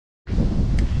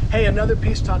Hey, another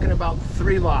piece talking about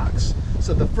 3 locks.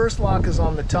 So the first lock is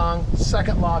on the tongue,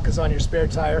 second lock is on your spare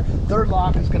tire, third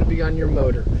lock is going to be on your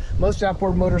motor. Most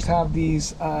outboard motors have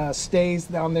these stays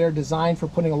down there designed for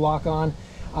putting a lock on.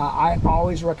 I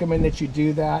always recommend that you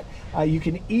do that. You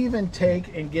can even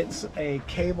take and get a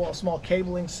small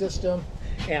cabling system,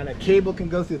 and a cable can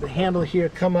go through the handle here,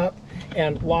 come up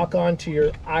and lock onto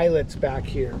your eyelets back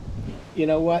here. You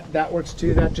know what? That works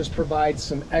too. That just provides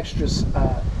some extra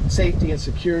safety and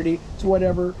security. It's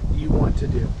whatever you want to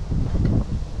do.